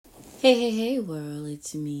Hey, world,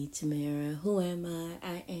 it's me, Tamara. Who am I?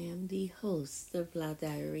 I am the host of Blah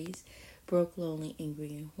Diaries, broke, lonely,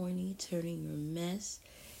 angry, and horny, turning your mess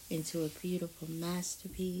into a beautiful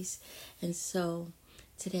masterpiece. And so,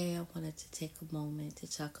 today I wanted to take a moment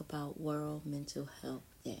to talk about World Mental Health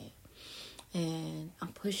Day. And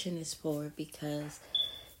I'm pushing this forward because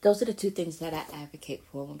those are the two things that I advocate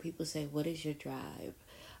for when people say, "What is your drive?"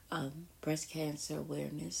 Breast cancer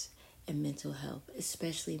awareness and mental health,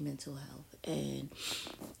 especially mental health.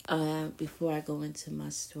 And before I go into my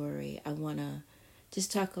story, I want to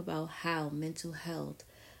just talk about how mental health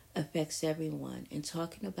affects everyone, and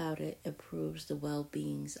talking about it improves the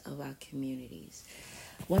well-beings of our communities.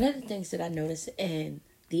 One of the things that I notice in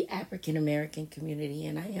the African American community,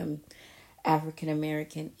 and I am African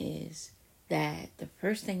American, is that the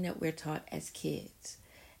first thing that we're taught as kids,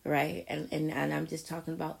 right? And I'm just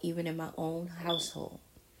talking about even in my own household.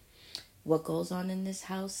 What goes on in this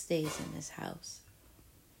house stays in this house.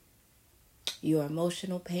 Your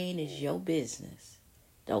emotional pain is your business.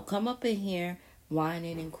 Don't come up in here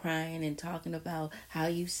whining and crying and talking about how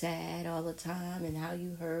you sad all the time and how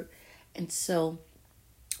you hurt. And so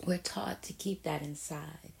we're taught to keep that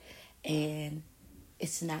inside. And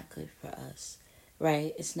it's not good for us,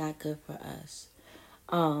 right? It's not good for us.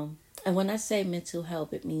 And when I say mental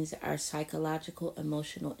health, it means our psychological,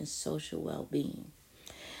 emotional, and social well being.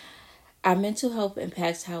 Our mental health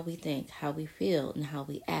impacts how we think, how we feel, and how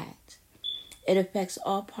we act. It affects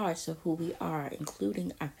all parts of who we are,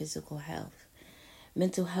 including our physical health.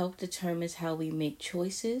 Mental health determines how we make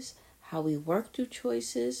choices, how we work through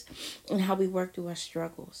choices, and how we work through our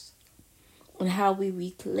struggles, and how we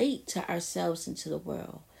relate to ourselves and to the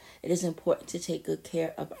world. It is important to take good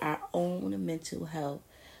care of our own mental health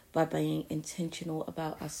by being intentional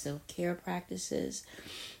about our self-care practices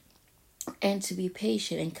and to be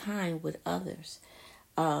patient and kind with others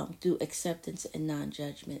through acceptance and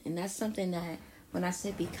non-judgment. And that's something that when I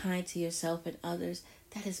say be kind to yourself and others,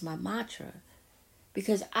 that is my mantra.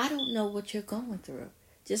 Because I don't know what you're going through.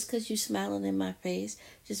 Just because you're smiling in my face,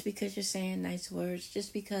 just because you're saying nice words,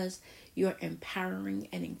 just because you're empowering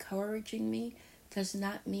and encouraging me, does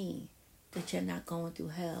not mean that you're not going through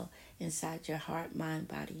hell inside your heart, mind,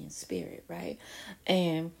 body, and spirit, right?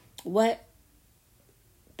 And what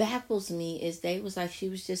baffles me is they was like she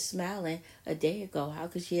was just smiling a day ago. How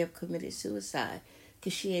could she have committed suicide?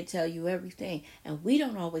 Because she didn't tell you everything. And we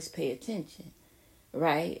don't always pay attention,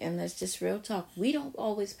 right? And that's just real talk. We don't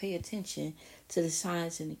always pay attention to the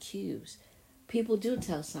signs and the cues. People do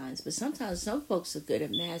tell signs, but sometimes some folks are good at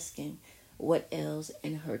masking what ails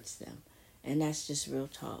and hurts them. And that's just real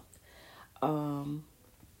talk. Um,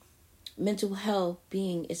 Mental health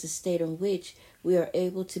being is a state in which we are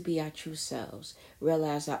able to be our true selves,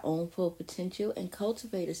 realize our own full potential, and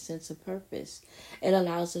cultivate a sense of purpose. It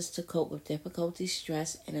allows us to cope with difficulty,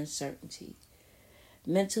 stress, and uncertainty.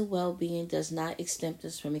 Mental well-being does not exempt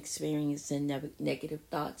us from experiencing negative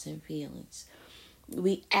thoughts and feelings.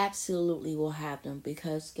 We absolutely will have them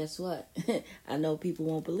because guess what? I know people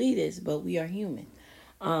won't believe this, but we are human.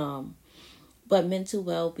 Um, but mental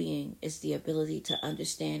well-being is the ability to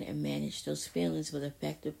understand and manage those feelings with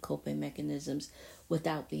effective coping mechanisms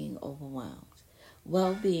without being overwhelmed.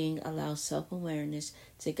 Well-being allows self-awareness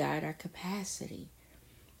to guide our capacity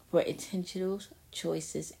for intentional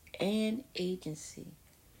choices and agency.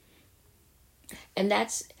 And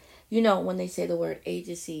that's, when they say the word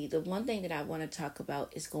agency, the one thing that I want to talk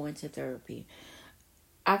about is going to therapy.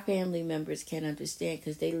 Our family members can't understand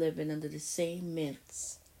because they live in under the same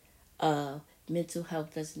myths of mental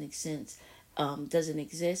health doesn't exist,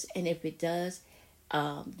 and if it does,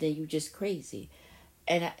 then you're just crazy,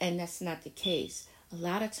 and that's not the case. A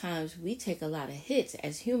lot of times we take a lot of hits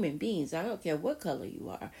as human beings. I don't care what color you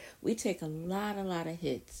are. We take a lot of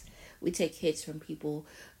hits. We take hits from people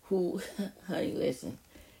who, honey, listen.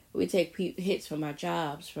 We take hits from our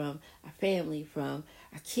jobs, from our family, from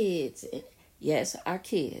our kids. Yes, our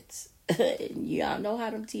kids. Y'all know how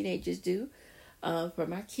them teenagers do.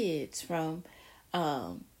 From our kids, from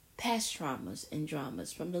past traumas and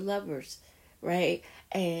dramas, from the lovers, right?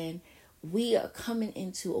 And we are coming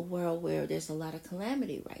into a world where there's a lot of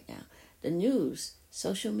calamity right now. The news,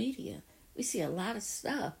 social media, we see a lot of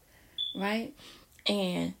stuff, right?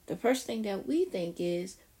 And the first thing that we think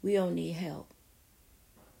is we don't need help.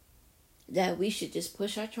 That we should just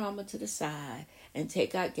push our trauma to the side and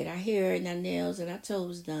get our hair and our nails and our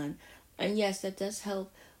toes done. And yes, that does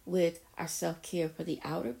help with our self-care for the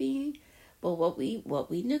outer being, but what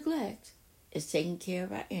we neglect is taking care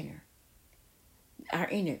of our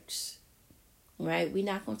innards, right? We're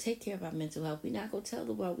not going to take care of our mental health. We're not going to tell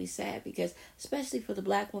the world we're sad because, especially for the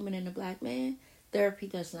black woman and the black man, therapy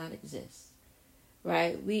does not exist,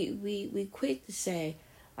 right? We quick to say,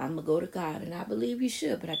 I'm going to go to God, and I believe you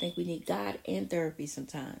should, but I think we need God and therapy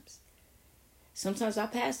sometimes. Sometimes our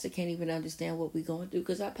pastor can't even understand what we're going through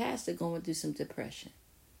because our pastor going through some depression.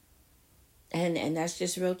 And that's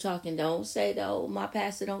just real talking. Don't say, oh, my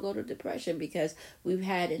pastor don't go to depression, because we've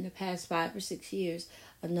had in the past 5 or 6 years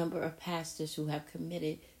a number of pastors who have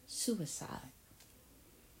committed suicide.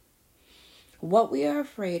 What we are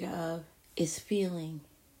afraid of is feeling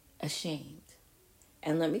ashamed.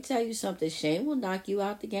 And let me tell you something, shame will knock you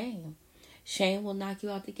out the game. Shame will knock you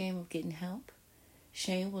out the game of getting help.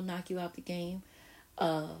 Shame will knock you out the game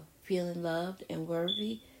of feeling loved and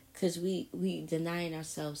worthy, because we denying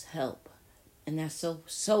ourselves help. And that's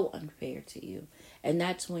so unfair to you. And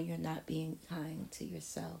that's when you're not being kind to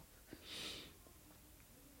yourself.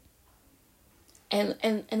 And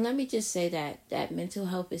let me just say that mental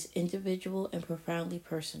health is individual and profoundly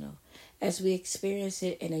personal, as we experience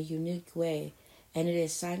it in a unique way, and it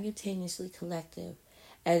is simultaneously collective,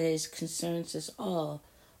 as it concerns us all.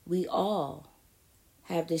 We all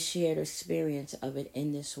have this shared experience of it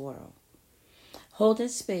in this world. Holding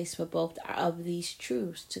space for both of these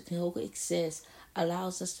truths to coexist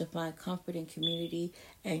allows us to find comfort in community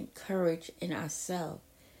and courage in ourselves.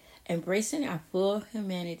 Embracing our full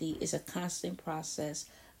humanity is a constant process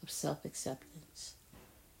of self-acceptance.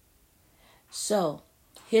 So,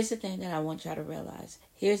 here's the thing that I want y'all to realize.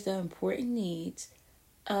 Here's the important needs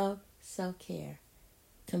of self-care: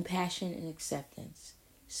 compassion and acceptance,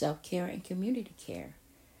 self-care and community care,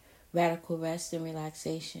 radical rest and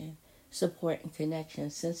relaxation, support and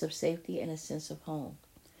connection, sense of safety and a sense of home,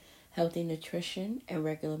 healthy nutrition and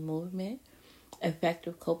regular movement,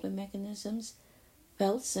 effective coping mechanisms,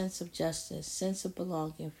 felt sense of justice, sense of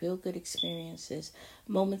belonging, feel-good experiences,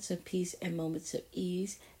 moments of peace and moments of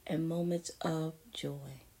ease, and moments of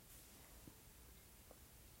joy.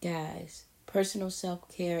 Guys, personal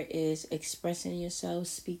self-care is expressing yourself,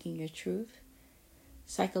 speaking your truth.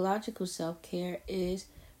 Psychological self-care is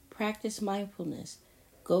practice mindfulness.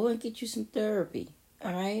 Go and get you some therapy,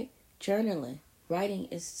 all right? Journaling, writing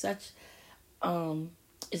is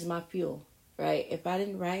is my fuel, right? If I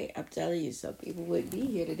didn't write, I'm telling you, some people wouldn't be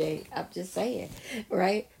here today. I'm just saying,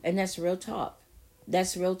 right? And that's real talk.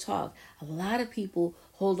 That's real talk. A lot of people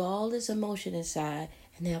hold all this emotion inside,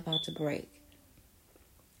 and they're about to break.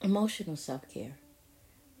 Emotional self-care,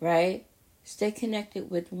 right? Stay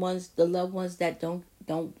connected with the loved ones that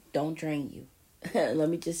don't drain you. Let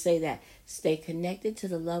me just say that. Stay connected to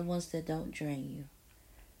the loved ones that don't drain you.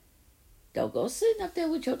 Don't go sitting up there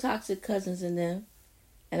with your toxic cousins and them.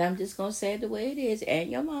 And I'm just going to say it the way it is. And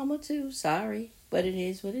your mama too. Sorry. But it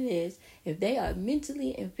is what it is. If they are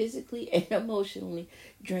mentally and physically and emotionally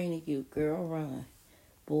draining you, girl, run.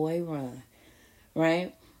 Boy, run.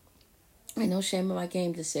 Right? Ain't no shame in my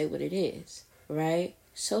game to say what it is. Right?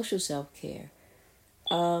 Social self-care.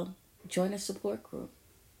 Join a support group.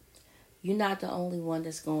 You're not the only one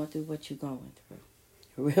that's going through what you're going through.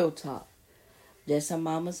 Real talk. There's some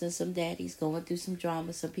mamas and some daddies going through some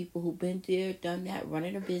drama. Some people who've been there, done that,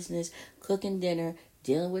 running a business, cooking dinner,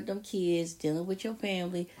 dealing with them kids, dealing with your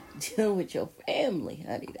family, dealing with your family,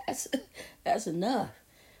 honey. That's enough,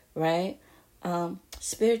 right?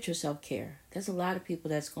 Spiritual self-care. There's a lot of people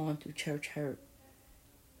that's going through church hurt.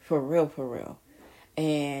 For real.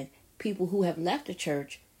 And people who have left the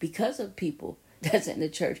church because of people that's in the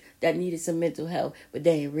church that needed some mental health, but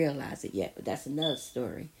they didn't realize it yet. But that's another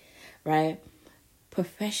story, right?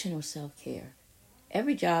 Professional self-care.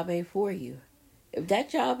 Every job ain't for you. If that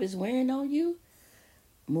job is wearing on you,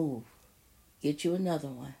 move. Get you another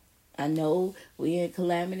one. I know we're in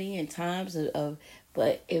calamity and times of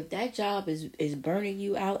but if that job is burning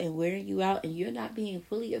you out and wearing you out and you're not being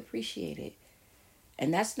fully appreciated,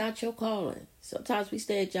 and that's not your calling. Sometimes we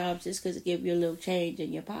stay at jobs just because it gives you a little change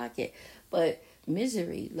in your pocket. But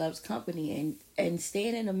misery loves company, and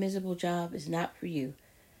staying in a miserable job is not for you.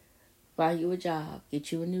 Find you a job.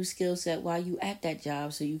 Get you a new skill set while you at that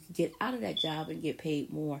job so you can get out of that job and get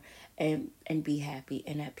paid more and be happy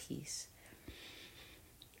and at peace.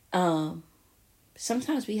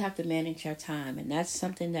 Sometimes we have to manage our time, and that's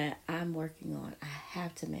something that I'm working on. I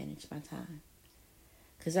have to manage my time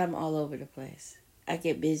because I'm all over the place. I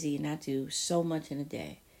get busy and I do so much in a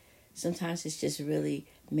day. Sometimes it's just really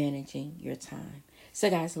managing your time. So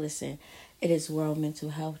guys, listen, it is World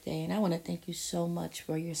Mental Health Day, and I want to thank you so much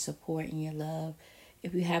for your support and your love.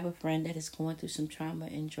 If you have a friend that is going through some trauma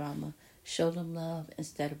and drama, show them love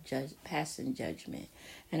instead of passing judgment.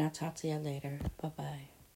 And I'll talk to you later. Bye-bye.